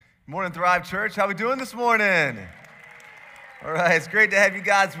Morning, Thrive Church. How we doing this morning? All right, it's great to have you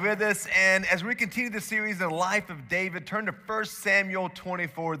guys with us. And as we continue the series, The Life of David, turn to 1 Samuel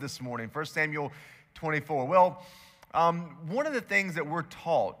 24 this morning. 1 Samuel 24. Well, one of the things that we're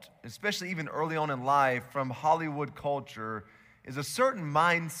taught, especially even early on in life from Hollywood culture, is a certain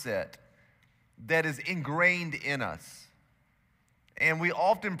mindset that is ingrained in us. And we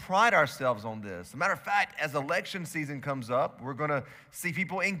often pride ourselves on this. As a matter of fact, as election season comes up, we're going to see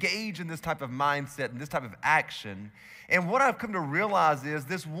people engage in this type of mindset and this type of action. And what I've come to realize is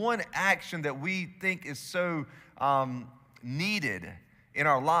this one action that we think is so needed in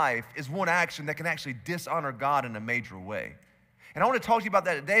our life is one action that can actually dishonor God in a major way. And I want to talk to you about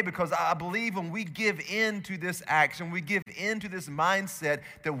that today because I believe when we give in to this action, we give in to this mindset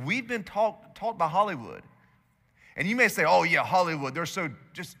that we've been taught by Hollywood. And you may say, oh yeah, Hollywood, they're so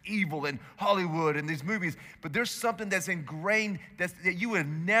just evil in Hollywood and these movies. But there's something that's ingrained that you would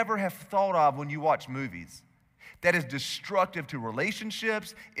never have thought of when you watch movies. That is destructive to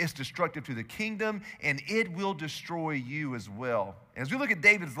relationships, it's destructive to the kingdom, and it will destroy you as well. And as we look at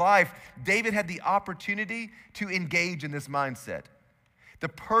David's life, David had the opportunity to engage in this mindset. The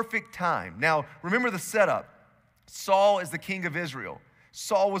perfect time. Now, remember the setup. Saul is the king of Israel.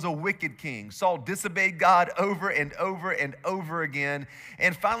 Saul was a wicked king. Saul disobeyed God over and over and over again.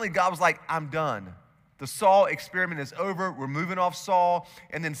 And finally, God was like, I'm done. The Saul experiment is over. We're moving off Saul.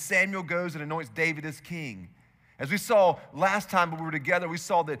 And then Samuel goes and anoints David as king. As we saw last time when we were together, we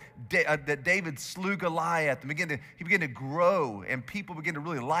saw that David slew Goliath and he began to grow, and people began to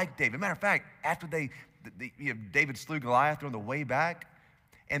really like David. Matter of fact, after David slew Goliath, they're on the way back,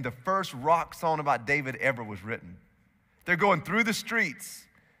 and the first rock song about David ever was written. They're going through the streets,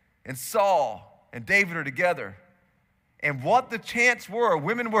 and Saul and David are together. And what the chants were,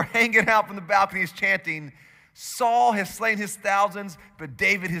 women were hanging out from the balconies chanting, Saul has slain his thousands, but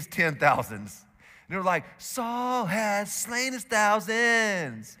David his 10,000s. And they were like, Saul has slain his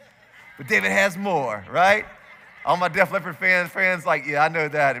thousands, but David has more, right? All my Def Leppard fans like, yeah, I know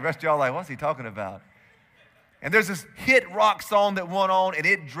that. The rest of y'all like, what's he talking about? And there's this hit rock song that went on, and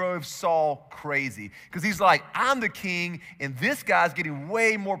it drove Saul crazy. Because he's like, I'm the king, and this guy's getting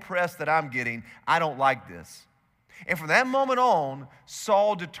way more press than I'm getting. I don't like this. And from that moment on,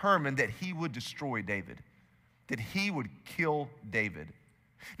 Saul determined that he would destroy David, that he would kill David.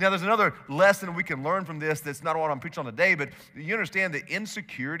 Now, there's another lesson we can learn from this that's not what I'm preaching on today, but you understand that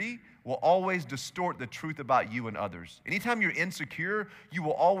insecurity will always distort the truth about you and others. Anytime you're insecure, you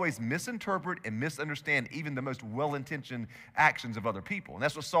will always misinterpret and misunderstand even the most well-intentioned actions of other people. And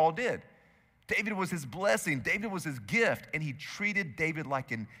that's what Saul did. David was his blessing. David was his gift. And he treated David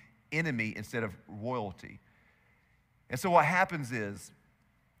like an enemy instead of royalty. And so what happens is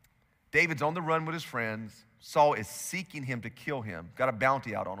David's on the run with his friends. Saul is seeking him to kill him. Got a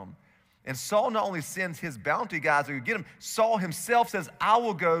bounty out on him. And Saul not only sends his bounty guys to get him, Saul himself says, I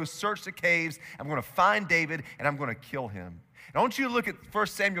will go search the caves. I'm going to find David, and I'm going to kill him. And I want you to look at 1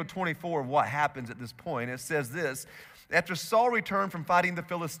 Samuel 24, what happens at this point. It says this, after Saul returned from fighting the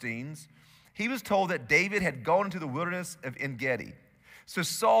Philistines, he was told that David had gone into the wilderness of En-Gedi. So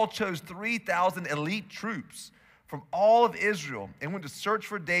Saul chose 3,000 elite troops from all of Israel and went to search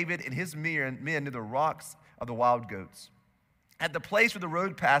for David and his men near the rocks of the wild goats. At the place where the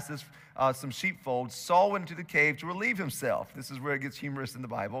road passes some sheepfolds, Saul went into the cave to relieve himself. This is where it gets humorous in the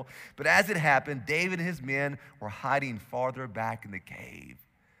Bible. But as it happened, David and his men were hiding farther back in the cave.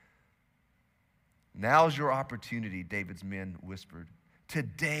 Now's your opportunity, David's men whispered.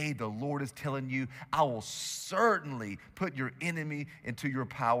 Today the Lord is telling you, I will certainly put your enemy into your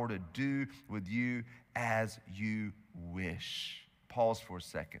power to do with you as you wish. Pause for a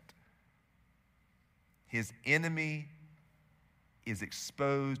second. His enemy is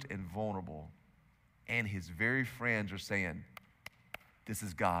exposed and vulnerable, and his very friends are saying, this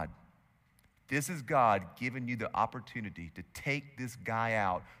is God. This is God giving you the opportunity to take this guy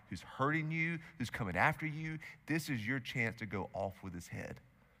out who's hurting you, who's coming after you. This is your chance to go off with his head.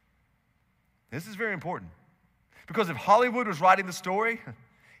 This is very important, because if Hollywood was writing the story,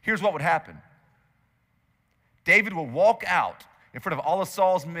 here's what would happen. David will walk out in front of all of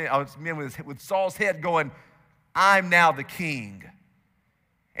Saul's men with Saul's head going, I'm now the king.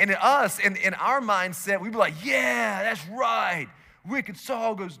 And in us, in our mindset, we'd be like, yeah, that's right. Wicked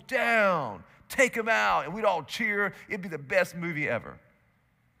Saul goes down. Take him out. And we'd all cheer. It'd be the best movie ever.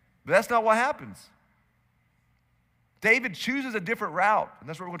 But that's not what happens. David chooses a different route. And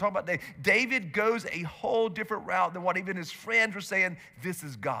that's what we're going to talk about today. David goes a whole different route than what even his friends were saying, this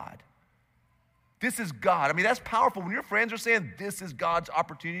is God. This is God. I mean, that's powerful. When your friends are saying this is God's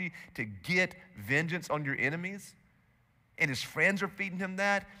opportunity to get vengeance on your enemies, and his friends are feeding him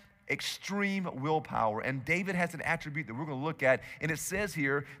that, extreme willpower. And David has an attribute that we're going to look at. And it says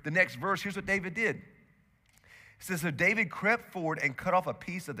here, the next verse, here's what David did. It says, so David crept forward and cut off a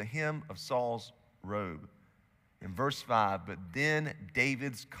piece of the hem of Saul's robe. In verse 5, but then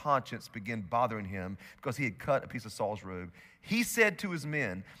David's conscience began bothering him because he had cut a piece of Saul's robe. He said to his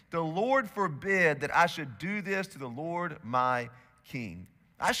men, the Lord forbid that I should do this to the Lord my king.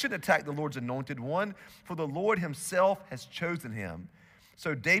 I shouldn't attack the Lord's anointed one, for the Lord himself has chosen him.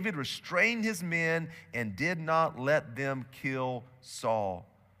 So David restrained his men and did not let them kill Saul.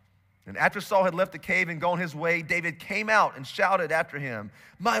 And after Saul had left the cave and gone his way, David came out and shouted after him,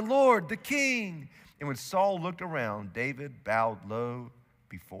 my Lord, the king. And when Saul looked around, David bowed low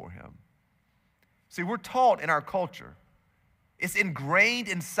before him. See, we're taught in our culture. It's ingrained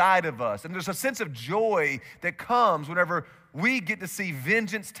inside of us. And there's a sense of joy that comes whenever we get to see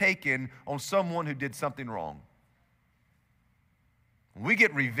vengeance taken on someone who did something wrong. We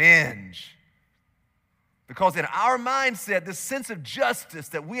get revenge. Because in our mindset, this sense of justice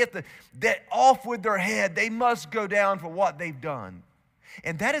that we have to, that off with their head, they must go down for what they've done.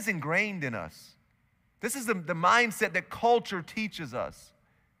 And that is ingrained in us. This is the mindset that culture teaches us.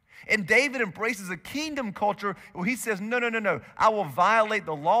 And David embraces a kingdom culture where he says, no. I will violate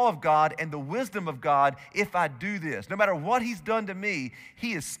the law of God and the wisdom of God if I do this. No matter what he's done to me,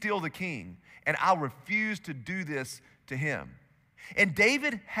 he is still the king. And I'll refuse to do this to him. And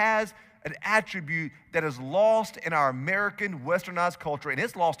David has an attribute that is lost in our American westernized culture, and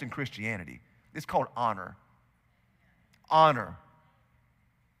it's lost in Christianity. It's called honor. Honor.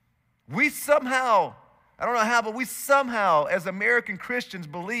 We somehow, I don't know how, but we somehow, as American Christians,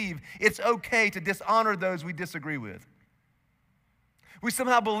 believe it's okay to dishonor those we disagree with. We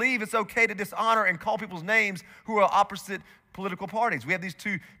somehow believe it's okay to dishonor and call people's names who are opposite political parties. We have these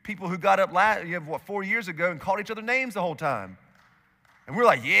two people who got up 4 years ago and called each other names the whole time. And we're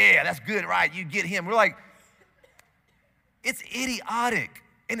like, yeah, that's good, right? You get him. We're like, it's idiotic,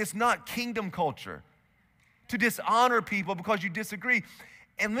 and it's not kingdom culture to dishonor people because you disagree.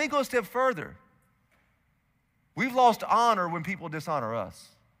 And let me go a step further. We've lost honor when people dishonor us.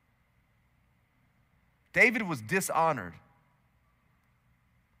 David was dishonored.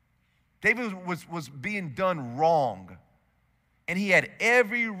 David was being done wrong. And he had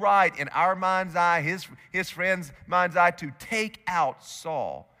every right in our mind's eye, his friend's mind's eye, to take out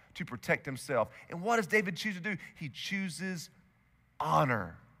Saul to protect himself. And what does David choose to do? He chooses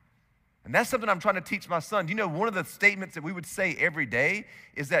honor. And that's something I'm trying to teach my son. You know, one of the statements that we would say every day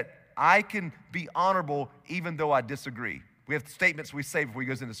is that I can be honorable even though I disagree. We have statements we say before he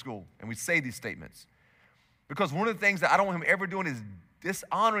goes into school, and we say these statements. Because one of the things that I don't want him ever doing is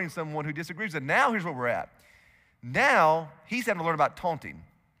dishonoring someone who disagrees. And now here's where we're at. Now he's having to learn about taunting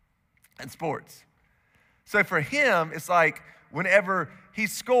and sports. So for him, it's like whenever he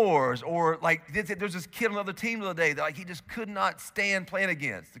scores, or like there's this kid on another team the other day that like he just could not stand playing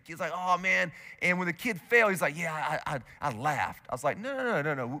against. The kid's like, oh man. And when the kid failed, he's like, yeah, I laughed. I was like,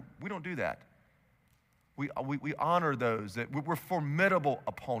 no. We don't do that. We honor those that we're formidable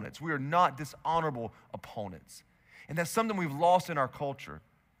opponents. We are not dishonorable opponents. And that's something we've lost in our culture.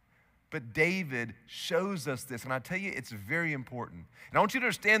 But David shows us this, and I tell you, it's very important. And I want you to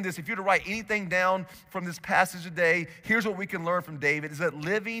understand this. If you were to write anything down from this passage today, here's what we can learn from David, is that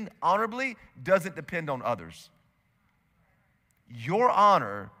living honorably doesn't depend on others. Your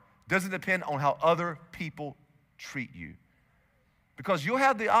honor doesn't depend on how other people treat you. Because you'll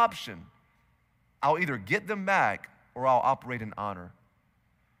have the option, I'll either get them back or I'll operate in honor.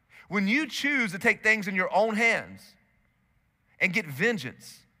 When you choose to take things in your own hands and get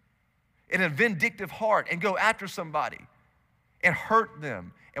vengeance, in a vindictive heart, and go after somebody and hurt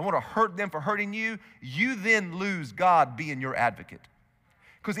them and want to hurt them for hurting you, you then lose God being your advocate.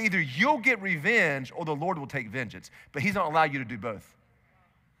 Because either you'll get revenge or the Lord will take vengeance, but he's not allow you to do both.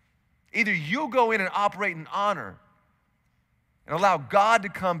 Either you'll go in and operate in honor and allow God to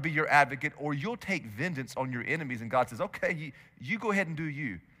come be your advocate, or you'll take vengeance on your enemies, and God says, okay, you go ahead and do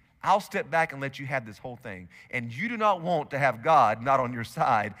you. I'll step back and let you have this whole thing. And you do not want to have God not on your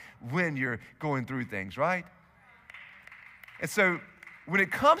side when you're going through things, right? And so when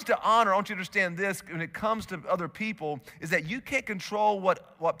it comes to honor, I want you to understand this, when it comes to other people, is that you can't control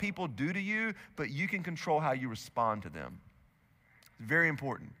what people do to you, but you can control how you respond to them. It's very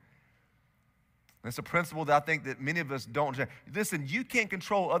important. And it's a principle that I think that many of us don't. Listen, you can't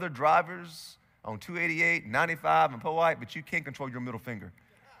control other drivers on 288, 95, and Powhite, but you can't control your middle finger.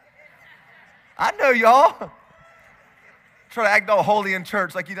 I know y'all. Try to act all holy in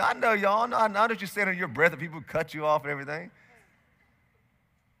church. Like, I know y'all. I know that you stand on your breath and people cut you off and everything.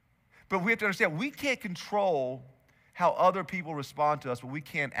 But we have to understand, we can't control how other people respond to us, but we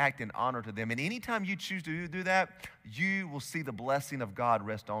can't act in honor to them. And anytime you choose to do that, you will see the blessing of God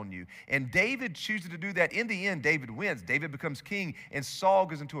rest on you. And David chooses to do that. In the end, David wins. David becomes king, and Saul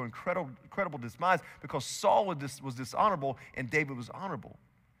goes into an incredible demise because Saul was dishonorable and David was honorable.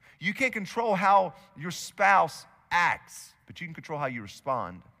 You can't control how your spouse acts, but you can control how you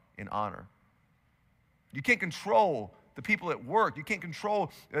respond in honor. You can't control the people at work. You can't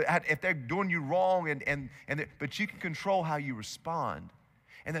control if they're doing you wrong, but you can control how you respond.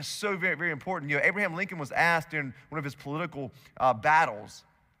 And that's so very, very important. You know, Abraham Lincoln was asked during one of his political battles.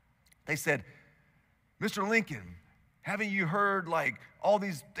 They said, Mr. Lincoln, haven't you heard like all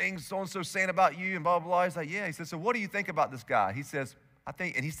these things so-and-so saying about you and blah, blah, blah? He's like, yeah. He said, so what do you think about this guy? He says, I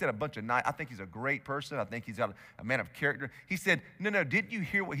think he's a great person. I think he's got a man of character. He said, no, didn't you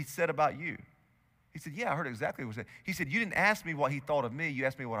hear what he said about you? He said, yeah, I heard exactly what he said. He said, you didn't ask me what he thought of me. You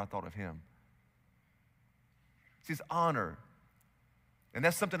asked me what I thought of him. It's his honor. And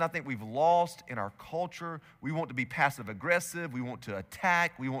that's something I think we've lost in our culture. We want to be passive aggressive. We want to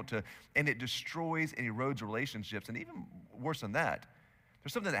attack. And it destroys and erodes relationships. And even worse than that,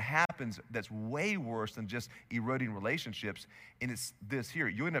 there's something that happens that's way worse than just eroding relationships. And it's this here.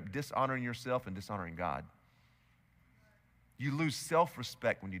 You end up dishonoring yourself and dishonoring God. You lose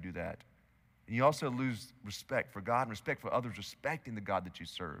self-respect when you do that. And you also lose respect for God and respect for others, respecting the God that you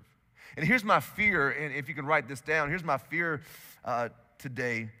serve. And here's my fear, and if you can write this down, here's my fear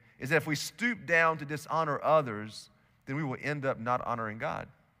today, is that if we stoop down to dishonor others, then we will end up not honoring God.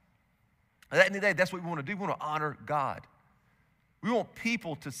 At the end of the day, that's what we want to do. We want to honor God. We want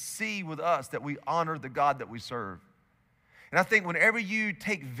people to see with us that we honor the God that we serve. And I think whenever you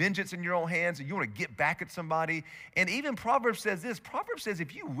take vengeance in your own hands and you want to get back at somebody, and even Proverbs says this, Proverbs says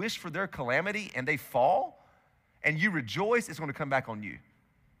if you wish for their calamity and they fall and you rejoice, it's going to come back on you.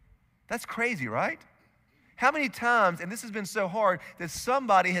 That's crazy, right? How many times, and this has been so hard, that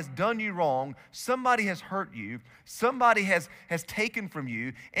somebody has done you wrong, somebody has hurt you, somebody has taken from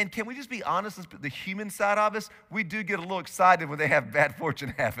you, and can we just be honest, the human side of us, we do get a little excited when they have bad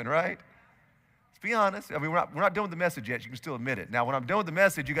fortune happen, right? Be honest. I mean, we're not done with the message yet. You can still admit it. Now, when I'm done with the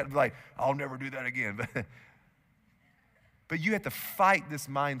message, you got to be like, I'll never do that again. But you have to fight this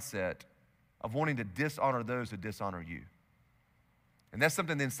mindset of wanting to dishonor those who dishonor you. And that's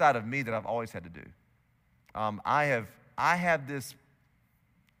something inside of me that I've always had to do. I have this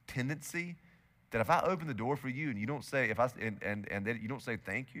tendency that if I open the door for you and you don't say and then you don't say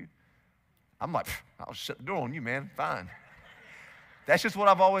thank you, I'm like, I'll shut the door on you, man. Fine. That's just what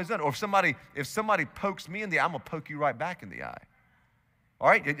I've always done. Or if somebody pokes me in the eye, I'm going to poke you right back in the eye. All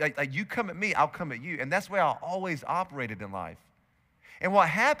right? Like you come at me, I'll come at you. And that's the way I always operated in life. And what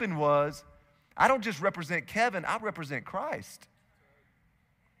happened was, I don't just represent Kevin, I represent Christ.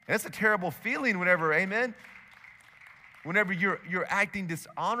 And it's a terrible feeling whenever you're acting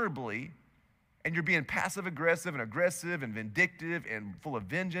dishonorably and you're being passive aggressive and vindictive and full of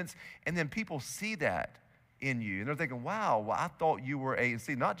vengeance, and then people see that in you. And they're thinking, wow, well, I thought you were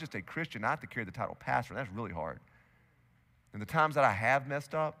not just a Christian, I have to carry the title pastor, and that's really hard. And the times that I have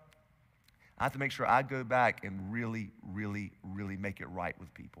messed up, I have to make sure I go back and really, really, really make it right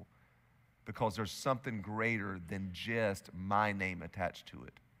with people, because there's something greater than just my name attached to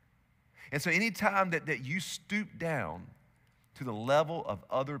it. And so anytime that you stoop down to the level of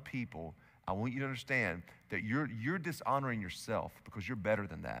other people, I want you to understand that you're dishonoring yourself, because you're better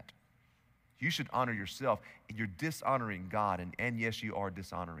than that. You should honor yourself, and you're dishonoring God, and yes, you are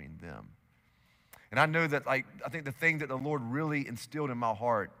dishonoring them. And I know that, I think the thing that the Lord really instilled in my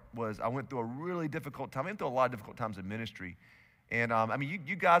heart was I went through a really difficult time. I went through a lot of difficult times in ministry. And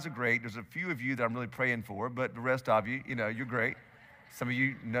you guys are great. There's a few of you that I'm really praying for, but the rest of you, you're great. Some of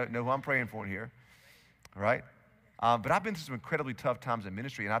you know who I'm praying for in here, all right? But I've been through some incredibly tough times in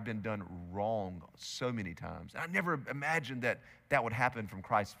ministry, and I've been done wrong so many times. I never imagined that would happen from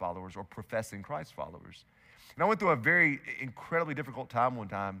Christ followers or professing Christ followers. And I went through a very incredibly difficult time one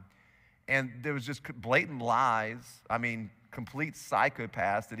time, and there was just blatant lies. I mean, complete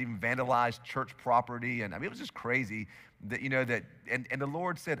psychopaths that even vandalized church property, and it was just crazy that and the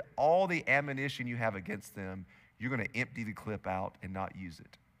Lord said, all the ammunition you have against them, you're going to empty the clip out and not use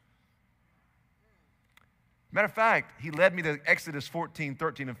it. Matter of fact, he led me to Exodus 14,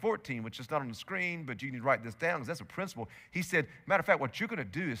 13, and 14, which is not on the screen, but you need to write this down because that's a principle. He said, matter of fact, what you're going to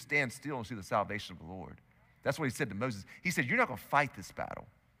do is stand still and see the salvation of the Lord. That's what he said to Moses. He said, you're not going to fight this battle.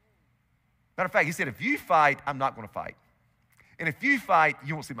 Matter of fact, he said, if you fight, I'm not going to fight. And if you fight,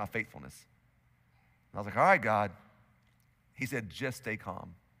 you won't see my faithfulness. And I was like, all right, God. He said, just stay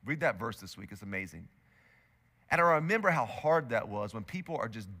calm. Read that verse this week. It's amazing. And I remember how hard that was when people are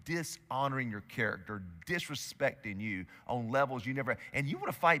just dishonoring your character, disrespecting you on levels you never, and you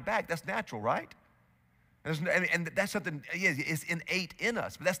want to fight back. That's natural, right? And that's something, yeah, it's innate in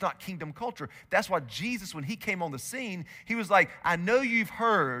us, but that's not kingdom culture. That's why Jesus, when he came on the scene, he was like, I know you've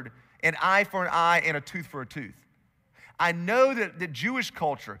heard an eye for an eye and a tooth for a tooth. I know that the Jewish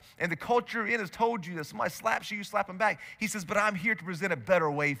culture and the culture you're in has told you that somebody slaps you, you slap them back. He says, but I'm here to present a better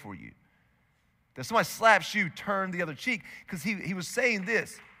way for you. That somebody slaps you, turn the other cheek, because he was saying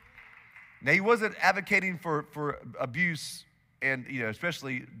this. Now, he wasn't advocating for abuse and,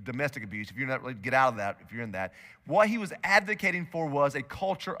 especially domestic abuse. If you're not really, get out of that if you're in that. What he was advocating for was a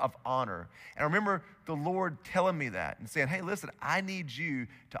culture of honor. And I remember the Lord telling me that and saying, hey, listen, I need you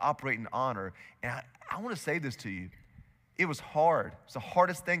to operate in honor. And I want to say this to you. It was hard. It's the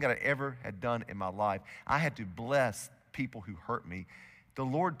hardest thing that I ever had done in my life. I had to bless people who hurt me. The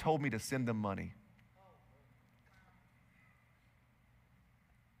Lord told me to send them money.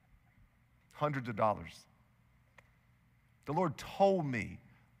 Hundreds of dollars. The Lord told me,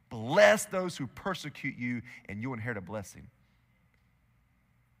 bless those who persecute you and you'll inherit a blessing.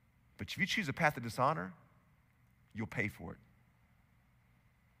 But if you choose a path of dishonor, you'll pay for it.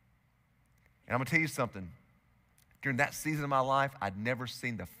 And I'm going to tell you something. During that season of my life, I'd never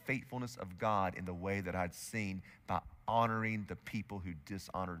seen the faithfulness of God in the way that I'd seen by honoring the people who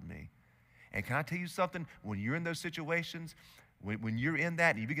dishonored me. And can I tell you something? When you're in those situations, when you're in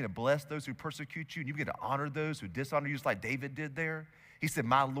that and you begin to bless those who persecute you and you begin to honor those who dishonor you, just like David did there, he said,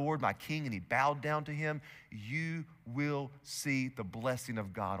 my Lord, my King, and he bowed down to him, you will see the blessing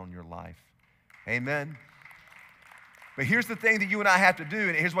of God on your life. Amen. But here's the thing that you and I have to do,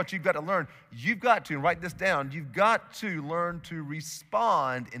 and here's what you've got to learn. You've got to, and write this down, you've got to learn to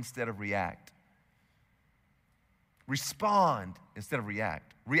respond instead of react. Respond instead of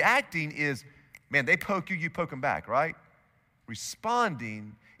react. Reacting is, man, they poke you, you poke them back, right?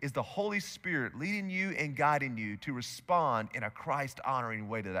 Responding is the Holy Spirit leading you and guiding you to respond in a Christ-honoring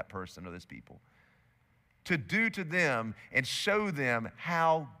way to that person or those people. To do to them and show them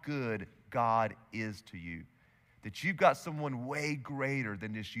how good God is to you. That you've got someone way greater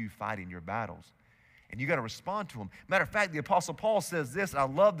than just you fighting your battles. And you got to respond to them. Matter of fact, the Apostle Paul says this, and I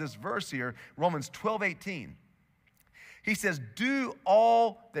love this verse here, Romans 12:18. He says, do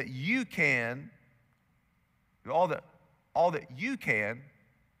all that you can, all that you can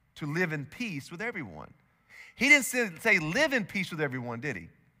to live in peace with everyone. He didn't say live in peace with everyone, did he?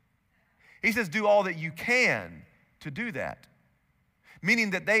 He says do all that you can to do that.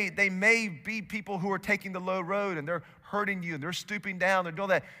 Meaning that they may be people who are taking the low road and they're hurting you and they're stooping down, they're doing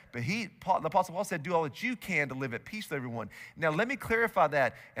that. But the Apostle Paul said, do all that you can to live at peace with everyone. Now, let me clarify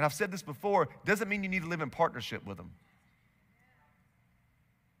that. And I've said this before, doesn't mean you need to live in partnership with them.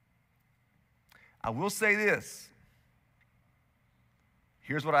 I will say this.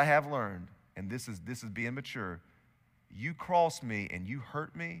 Here's what I have learned, and this is being mature. You cross me and you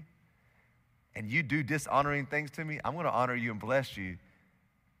hurt me, and you do dishonoring things to me, I'm going to honor you and bless you,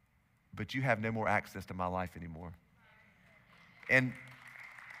 but you have no more access to my life anymore. And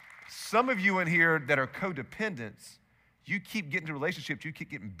some of you in here that are codependents, you keep getting into relationships, you keep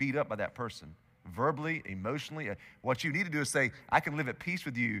getting beat up by that person, verbally, emotionally. What you need to do is say, I can live at peace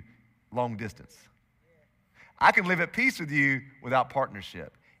with you long distance. I can live at peace with you without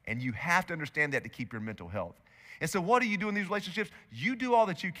partnership. And you have to understand that to keep your mental health. And so what do you do in these relationships? You do all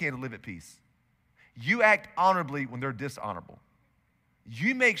that you can to live at peace. You act honorably when they're dishonorable.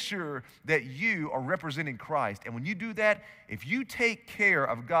 You make sure that you are representing Christ. And when you do that, if you take care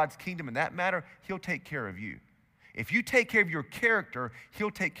of God's kingdom in that matter, he'll take care of you. If you take care of your character,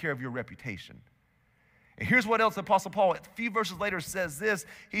 he'll take care of your reputation. And here's what else Apostle Paul, a few verses later, says this.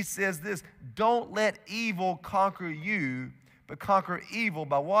 He says this, don't let evil conquer you, but conquer evil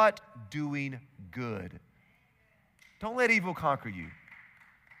by what? Doing good. Don't let evil conquer you.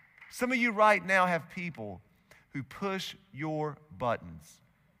 Some of you right now have people who push your buttons.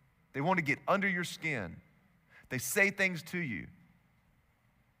 They want to get under your skin. They say things to you.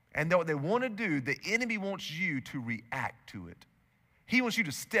 And what they want to do, the enemy wants you to react to it. He wants you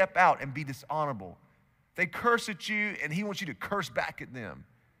to step out and be dishonorable. They curse at you, and he wants you to curse back at them.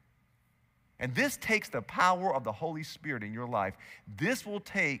 And this takes the power of the Holy Spirit in your life. This will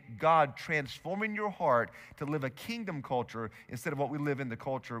take God transforming your heart to live a kingdom culture instead of what we live in the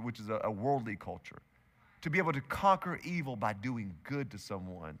culture, which is a worldly culture. To be able to conquer evil by doing good to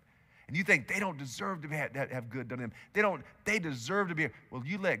someone. And you think they don't deserve to have good done to them. They deserve to be. Well,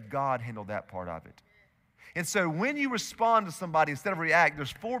 you let God handle that part of it. And so when you respond to somebody instead of react,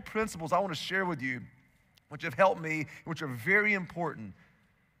 there's 4 principles I want to share with you which have helped me, which are very important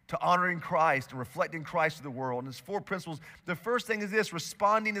to honoring Christ and reflecting Christ to the world. And there's 4 principles. The first thing is this: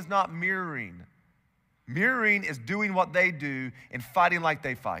 responding is not mirroring. Mirroring is doing what they do and fighting like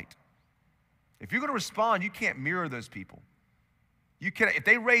they fight. If you're going to respond, you can't mirror those people. You can't. If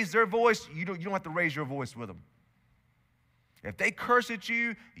they raise their voice, you don't have to raise your voice with them. If they curse at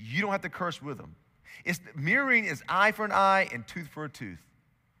you, you don't have to curse with them. Mirroring is eye for an eye and tooth for a tooth.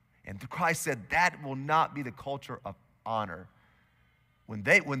 And Christ said that will not be the culture of honor. When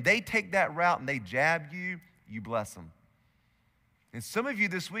they take that route and they jab you, you bless them. And some of you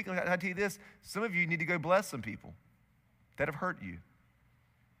this week, I'll tell you this, some of you need to go bless some people that have hurt you,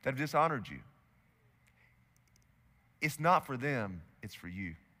 that have dishonored you. It's not for them, it's for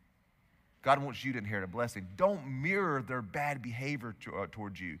you. God wants you to inherit a blessing. Don't mirror their bad behavior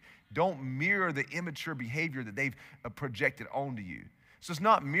towards you. Don't mirror the immature behavior that they've projected onto you. So it's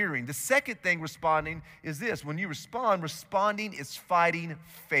not mirroring. The second thing, responding, is this. When you respond, responding is fighting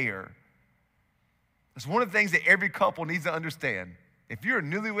fair. It's one of the things that every couple needs to understand. If you're a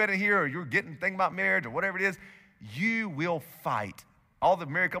newlywed in here or you're thinking about marriage or whatever it is, you will fight. All the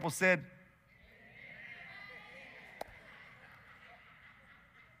married couples said,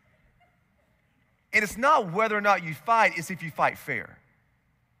 and it's not whether or not you fight, it's if you fight fair.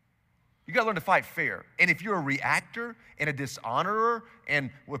 You got to learn to fight fair. And if you're a reactor and a dishonorer and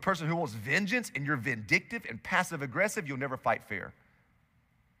a person who wants vengeance and you're vindictive and passive aggressive, you'll never fight fair.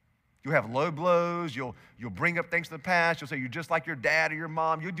 You'll have low blows. You'll bring up things from the past. You'll say you're just like your dad or your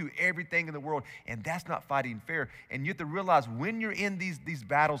mom. You'll do everything in the world, and that's not fighting fair. And you have to realize when you're in these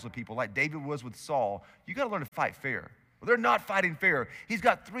battles with people, like David was with Saul, you got to learn to fight fair. Well, they're not fighting fair. He's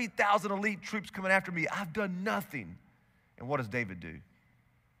got 3,000 elite troops coming after me. I've done nothing. And what does David do?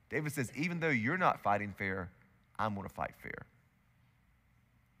 David says, even though you're not fighting fair, I'm going to fight fair.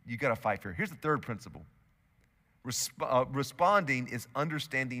 You got to fight fair. Here's the third principle. Responding is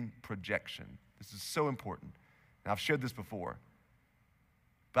understanding projection. This is so important. And I've shared this before.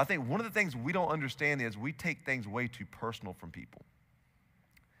 But I think one of the things we don't understand is we take things way too personal from people.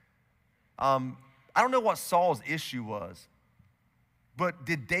 I don't know what Saul's issue was, but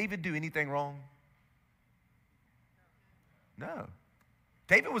did David do anything wrong? No.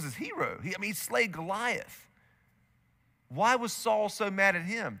 David was his hero. He slayed Goliath. Why was Saul so mad at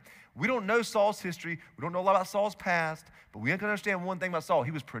him? We don't know Saul's history. We don't know a lot about Saul's past, but we can understand one thing about Saul.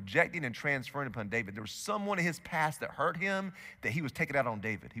 He was projecting and transferring upon David. There was someone in his past that hurt him that he was taking out on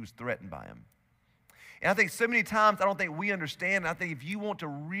David. He was threatened by him. And I think so many times, I don't think we understand. And I think if you want to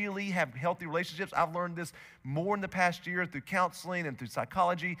really have healthy relationships, I've learned this more in the past year through counseling and through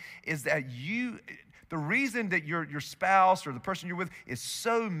psychology, is that the reason that your spouse or the person you're with is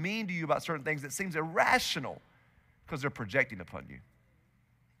so mean to you about certain things that seems irrational because they're projecting upon you.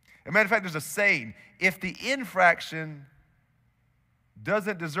 As a matter of fact, there's a saying, if the infraction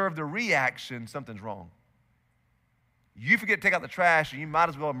doesn't deserve the reaction, something's wrong. You forget to take out the trash, and you might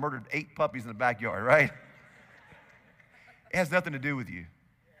as well have murdered 8 puppies in the backyard, right? It has nothing to do with you.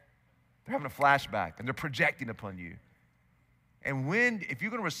 They're having a flashback, and they're projecting upon you. And if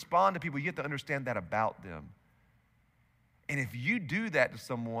you're going to respond to people, you have to understand that about them. And if you do that to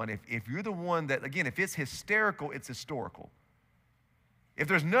someone, if you're the one that, again, if it's hysterical, it's historical. If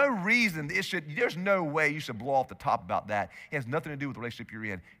there's no reason, there's no way you should blow off the top about that. It has nothing to do with the relationship you're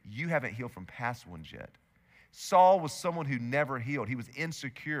in. You haven't healed from past ones yet. Saul was someone who never healed. He was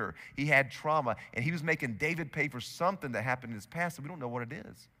insecure. He had trauma, and he was making David pay for something that happened in his past, and we don't know what it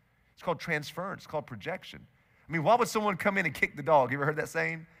is. It's called transference. It's called projection. Why would someone come in and kick the dog? You ever heard that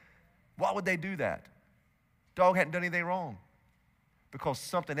saying? Why would they do that? Dog hadn't done anything wrong. Because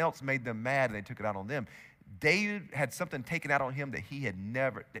something else made them mad, and they took it out on them. David had something taken out on him that he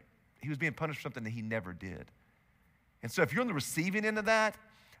was being punished for something that he never did. And so if you're on the receiving end of that,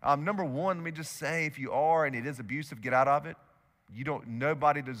 number one, let me just say, if you are and it is abusive, get out of it.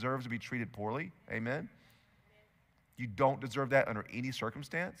 Nobody deserves to be treated poorly. Amen? You don't deserve that under any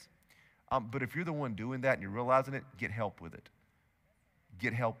circumstance. But if you're the one doing that and you're realizing it, get help with it.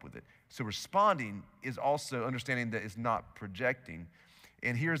 Get help with it. So responding is also understanding that it's not projecting.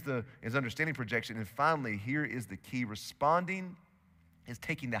 And is understanding projection. And finally, here is the key. Responding is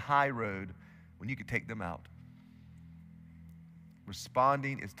taking the high road when you can take them out.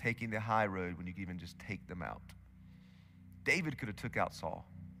 Responding is taking the high road when you can even just take them out. David could have took out Saul.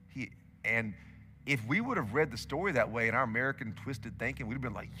 And if we would have read the story that way in our American twisted thinking, we'd have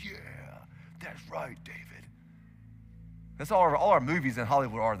been like, yeah, that's right, David. That's all our movies in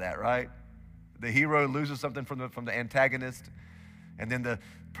Hollywood are that, right? The hero loses something from the antagonist, and then the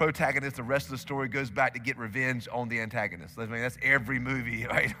protagonist, the rest of the story, goes back to get revenge on the antagonist. That's every movie,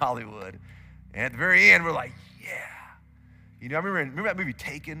 right, in Hollywood. And at the very end, we're like, yeah. You know, remember that movie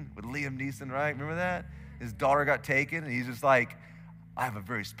Taken with Liam Neeson, right? Remember that? His daughter got taken, and he's just like, I have a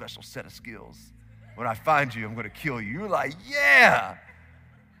very special set of skills. When I find you, I'm going to kill you. You're like, yeah.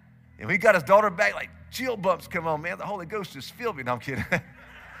 And we got his daughter back, like chill bumps come on, man. The Holy Ghost just filled me. No, I'm kidding.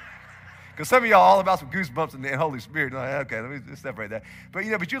 Because some of y'all all about some goosebumps and the Holy Spirit. Like, okay, let me just separate that. But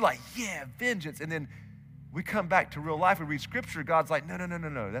but you're like, yeah, vengeance. And then we come back to real life and read Scripture. God's like,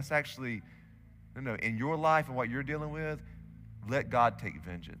 no. That's actually, no. In your life and what you're dealing with, let God take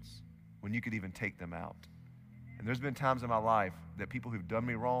vengeance when you could even take them out. And there's been times in my life that people who've done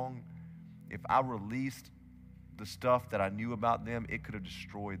me wrong, if I released the stuff that I knew about them, it could have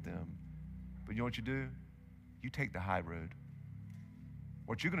destroyed them. But you know what you do? You take the high road.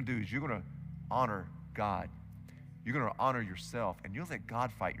 What you're going to do is you're going to honor God. You're going to honor yourself, and you'll let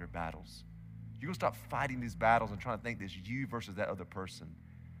God fight your battles. You're going to stop fighting these battles and trying to think it's you versus that other person.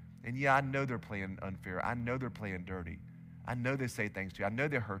 And yeah, I know they're playing unfair. I know they're playing dirty. I know they say things to you. I know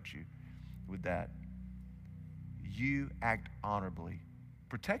they hurt you with that. You act honorably.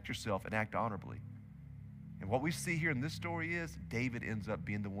 Protect yourself and act honorably. And what we see here in this story is David ends up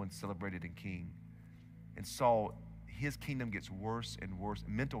being the one celebrated and king. And Saul, his kingdom gets worse and worse.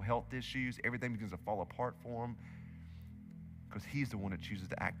 Mental health issues, everything begins to fall apart for him because he's the one that chooses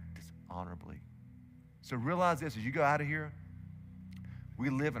to act dishonorably. So realize this, as you go out of here, we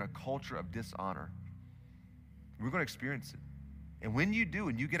live in a culture of dishonor. We're going to experience it. And when you do,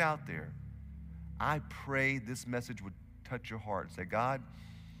 and you get out there, I pray this message would touch your heart and say, God,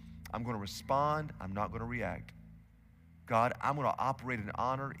 I'm going to respond. I'm not going to react. God, I'm going to operate in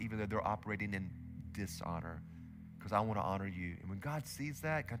honor even though they're operating in dishonor because I want to honor you. And when God sees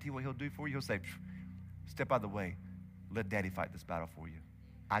that, can I tell you what he'll do for you? He'll say, step out of the way. Let Daddy fight this battle for you.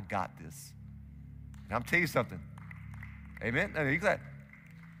 I got this. And I'm telling you something. Amen? I mean,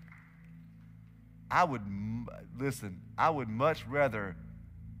 I would much rather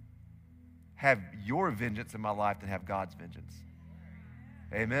have your vengeance in my life than have God's vengeance.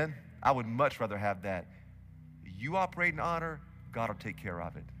 Amen? I would much rather have that. You operate in honor, God will take care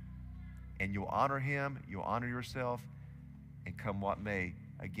of it. And you'll honor him, you'll honor yourself, and come what may,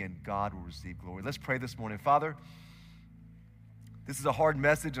 again, God will receive glory. Let's pray this morning. Father, this is a hard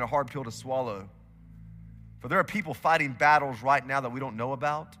message and a hard pill to swallow. For there are people fighting battles right now that we don't know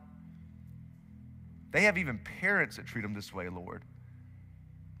about. They have even parents that treat them this way, Lord.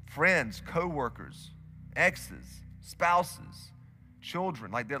 Friends, co-workers, exes, spouses,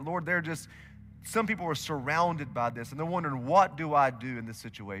 children. Like that, Lord, some people are surrounded by this, and they're wondering, what do I do in this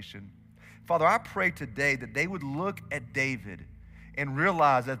situation? Father, I pray today that they would look at David and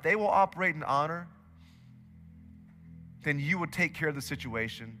realize that if they will operate in honor, then you would take care of the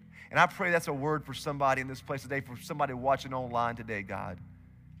situation. And I pray that's a word for somebody in this place today, for somebody watching online today, God.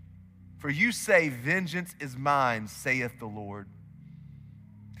 For you say, vengeance is mine, saith the Lord.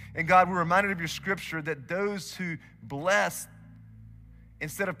 And God, we're reminded of your scripture that those who bless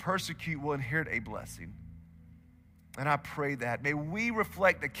instead of persecute will inherit a blessing. And I pray that. May we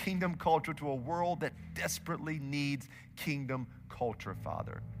reflect the kingdom culture to a world that desperately needs kingdom culture,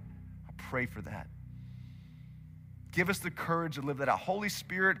 Father. I pray for that. Give us the courage to live that out. Holy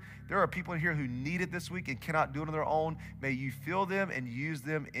Spirit, there are people in here who need it this week and cannot do it on their own. May you fill them and use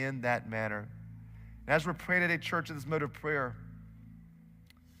them in that manner. And as we're praying today, church, in this mode of prayer,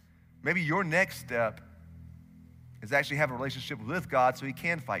 maybe your next step is actually have a relationship with God so he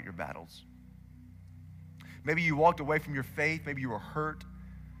can fight your battles. Maybe you walked away from your faith. Maybe you were hurt.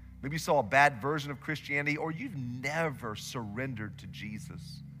 Maybe you saw a bad version of Christianity, or you've never surrendered to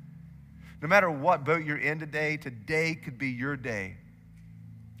Jesus. No matter what boat you're in today, today could be your day.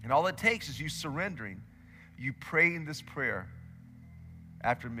 And all it takes is you surrendering, you praying this prayer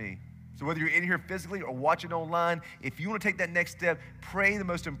after me. So whether you're in here physically or watching online, if you want to take that next step, pray the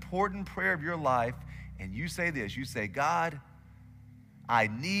most important prayer of your life, and you say this, you say, God, I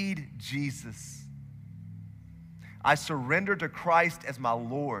need Jesus. I surrender to Christ as my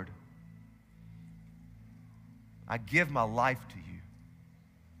Lord. I give my life to you.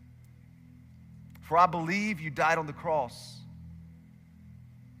 For I believe you died on the cross.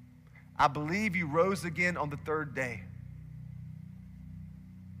 I believe you rose again on the third day.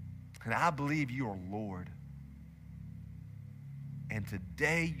 And I believe you are Lord. And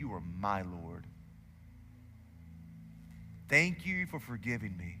today you are my Lord. Thank you for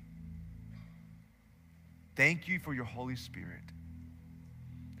forgiving me. Thank you for your Holy Spirit.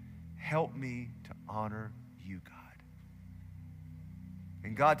 Help me to honor you, God.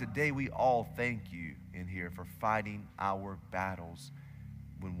 And God, today we all thank you in here for fighting our battles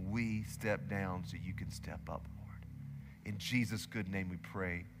when we step down so you can step up, Lord. In Jesus' good name we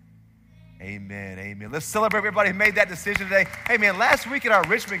pray. Amen, amen. Let's celebrate everybody who made that decision today. Hey, man, last week at our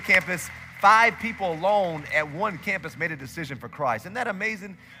Richmond campus, 5 people alone at one campus made a decision for Christ. Isn't that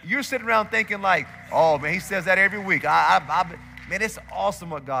amazing? You're sitting around thinking like, oh, man, he says that every week. Man, it's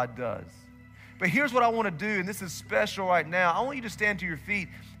awesome what God does. But here's what I want to do, and this is special right now. I want you to stand to your feet,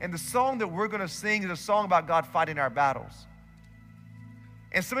 and the song that we're going to sing is a song about God fighting our battles.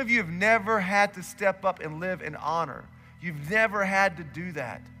 And some of you have never had to step up and live in honor. You've never had to do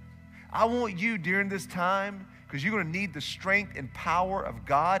that. I want you during this time, because you're going to need the strength and power of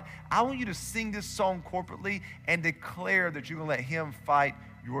God, I want you to sing this song corporately and declare that you're going to let him fight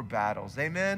your battles. Amen?